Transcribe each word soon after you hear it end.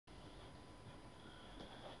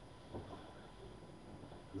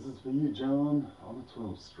This is for you, John, on a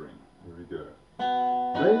 12 string. Here we go.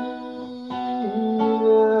 Lay,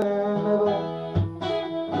 never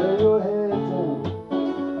lay your head down.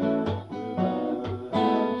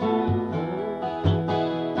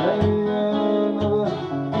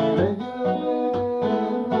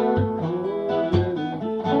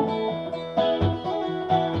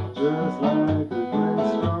 Just like a great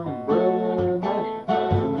strong brother, I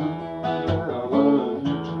knew that I love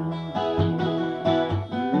you true.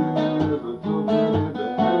 You never told me that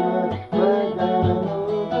I'm like I know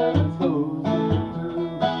that it's supposed to do.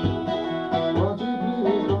 Won't you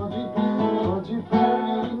please, won't you please, won't you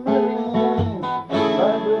please make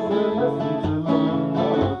life is a lesson to learn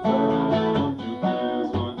all the time. Won't you please,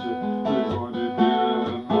 won't you please, won't you be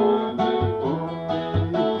reminded for me?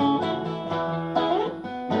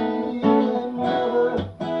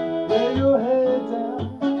 Lay your head down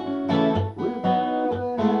without a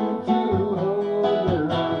hand to hold your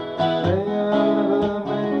hand. They'll never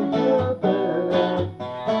make you better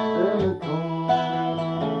in the cold.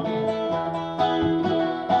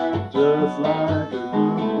 Just like a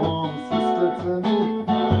good warm sister to me,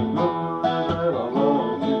 I know that I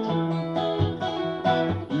love you true.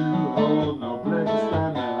 You hold no place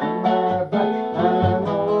standing at my back, and I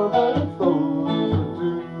know that it's those that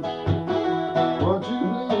do. Won't you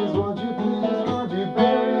please, won't you please, won't you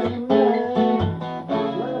bury me?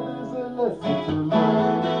 Life is a lesson to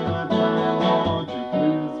learn in a time. Won't you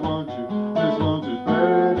please, won't you please, won't you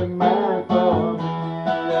bury the man for me?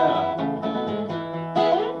 Yeah.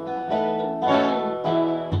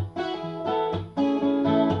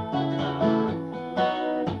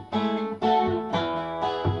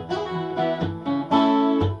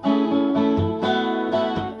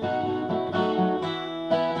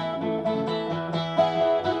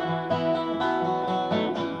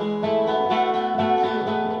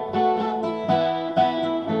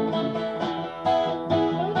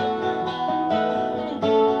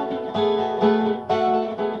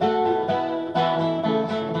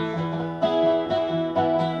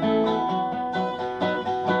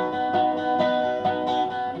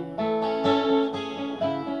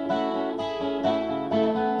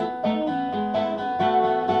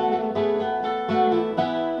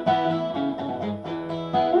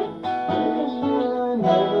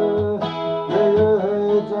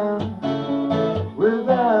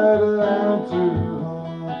 Without a hand to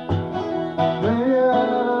hold, may I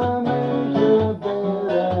never make you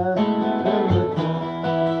better in the cold.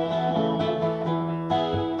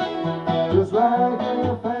 Just like a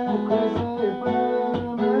fat crazy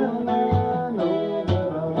brother, man, I know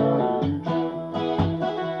that I love you true.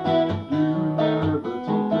 You never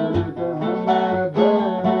told me behind my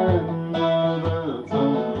back, now that's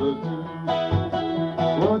all I do.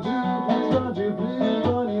 Won't you please,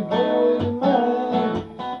 won't you bury mine?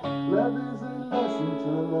 Love is a lesson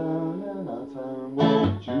to learn in our time.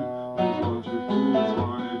 Won't you please, won't you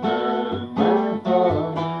bury mine for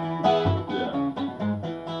me? Yeah.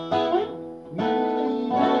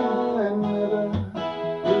 And never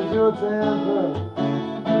lose your temper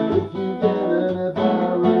if you get in a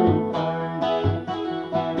barroom fight.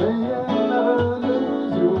 May you never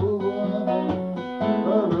lose your woman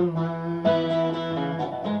or a man.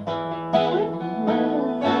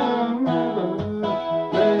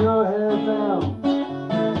 Lay your head down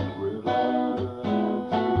without a hand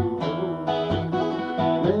to hold.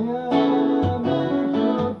 May I make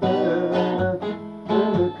you better in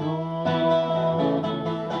the cold.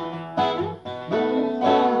 May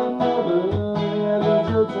I never lose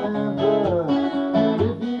your temper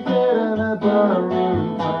if you get in a barroom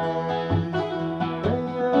fight. May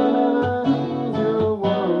I never lose your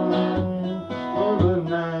woman for the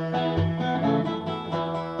night.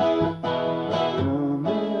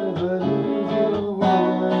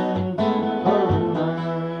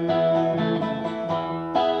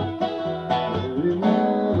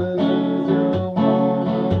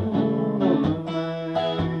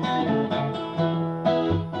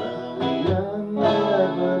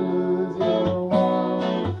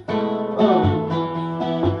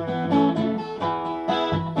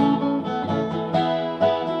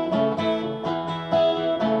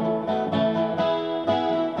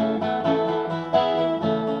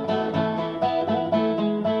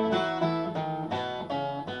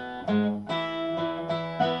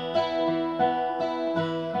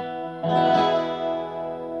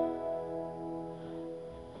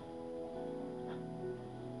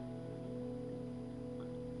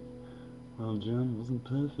 Well, John, wasn't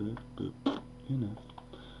perfect, but, you know,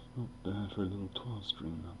 not bad for a little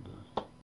 12-string number.